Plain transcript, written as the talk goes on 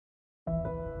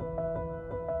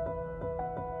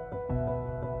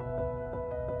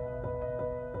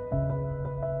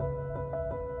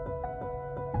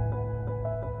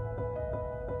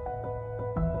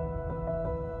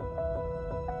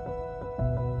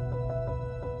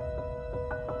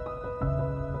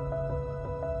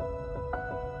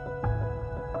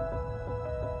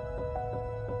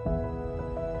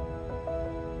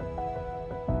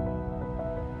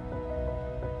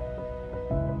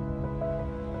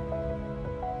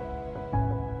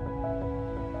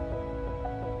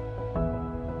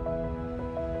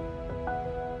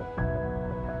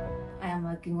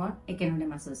working on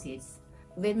Echinodem associates.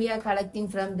 When we are collecting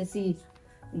from the seed,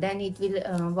 then it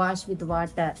will wash with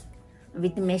water,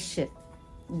 with mesh.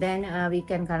 Then we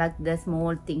can collect the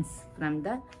small things from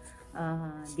the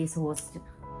this host.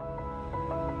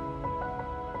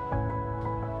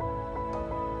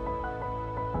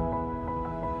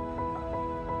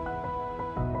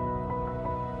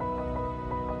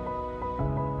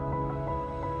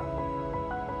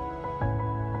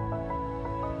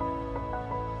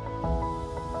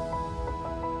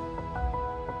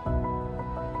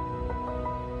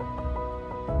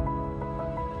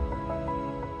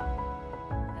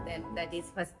 That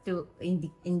is first to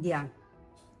India,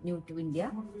 new to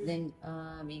India. Then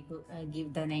we give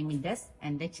the name Indus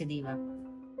and Lakshadweep.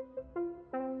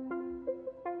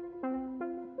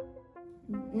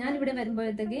 ഞാൻ ഇവിടെ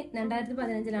വരുമ്പോഴത്തേക്ക്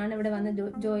 2015 ഇവിടെ വന്ന്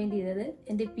join ചെയ്തത്.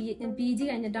 എൻ്റെ PG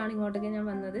കഴിഞ്ഞിട്ടാണ് ഇങ്ങോട്ടേക്ക് ഞാൻ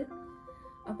വന്നത്.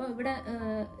 അപ്പോൾ ഇവിടെ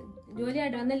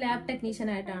ജോലിയായിട്ട് വന്ന ലാബ് ടെക്നീഷ്യൻ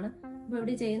ആയിട്ടാണ്. അപ്പോൾ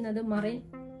ഇവിടെ ചെയ്യുന്നത് മറൈൻ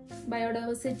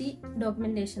ബയോഡൈവേഴ്സിറ്റി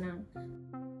ഡോക്യുമെന്റേഷൻ ആണ്.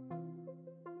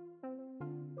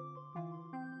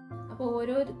 അപ്പോൾ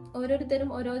ഓരോരുത്തരും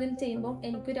ഓരോതിൽ ചെയ്യുമ്പോൾ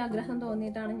എനിക്കൊരു ആഗ്രഹം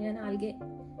തോന്നിയിട്ടാണ് ഞാൻ ആൽഗെ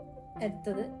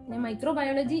എടുത്തത്. ഞാൻ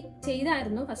മൈക്രോബയോളജി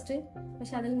ചെയ്തായിരുന്നു ഫസ്റ്റ്,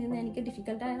 പക്ഷെ അതിൽ നിന്ന് എനിക്ക്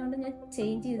ഡിഫിക്കൽട്ട് ആയതുകൊണ്ട് ഞാൻ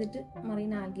ചേഞ്ച് ചെയ്തിട്ട്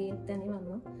മറീൻ ആൽഗയിൽ തന്നെ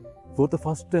വന്നു. For the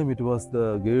first time it was the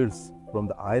girls from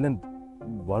the island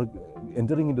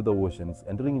entering into the oceans,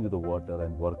 entering into the water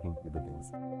and working with the things.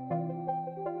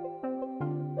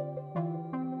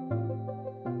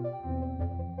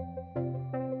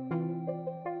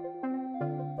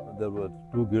 There were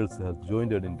 2 girls who have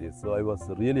joined in this, so I was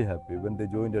really happy. When they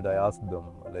joined it, I asked them,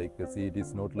 like, see, it is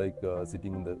not like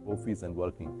sitting in the office and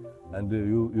working, and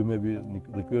you may be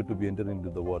required to be entering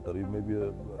into the water. You may be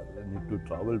need to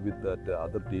travel with that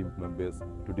other team members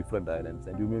to different islands,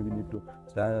 and you may need to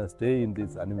stay in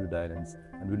these unlimited islands.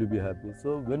 And will you be happy? So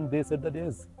when they said that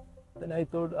yes, then I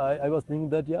thought I was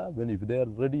thinking that yeah, when if they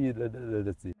are ready,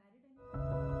 let's see.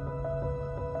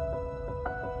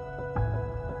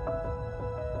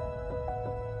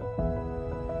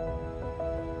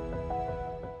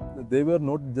 They were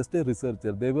not just a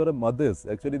researcher, they were mothers.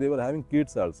 Actually, they were having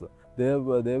kids also.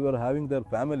 They were having their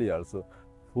family also.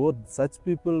 For such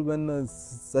people, when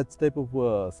such type of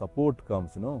support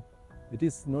comes, it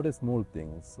is not a small thing.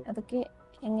 അതൊക്കെ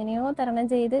എങ്ങനെയോ തരണം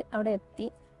ചെയ്ത് അവിടെ എത്തി.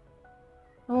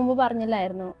 മുമ്പ്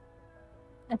പറഞ്ഞില്ലായിരുന്നു,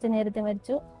 അച്ഛൻ നേരത്തെ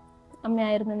മരിച്ചു,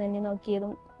 അമ്മയായിരുന്നു എന്നെ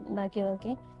നോക്കിയതും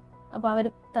ഉണ്ടാക്കിയതൊക്കെ. അപ്പോൾ അവർ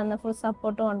തന്ന ഫുൾ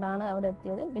സപ്പോർട്ട് കൊണ്ടാണ് അവിടെ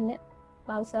എത്തിയത്. പിന്നെ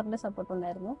ബാബു സാറിൻ്റെ സപ്പോർട്ട്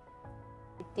ഉണ്ടായിരുന്നു.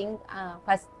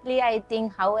 Firstly, I think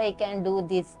how I can do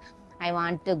this. I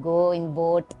want to go in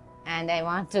boat and I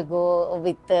want to go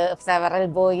with several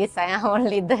boys. I am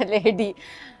only the lady.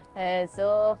 So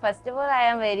first of all, I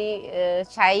am very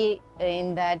shy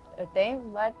in that time.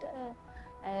 But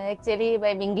actually,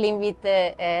 by mingling with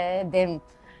them,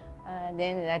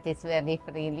 then that is very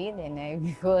freely. Then I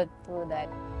go through that.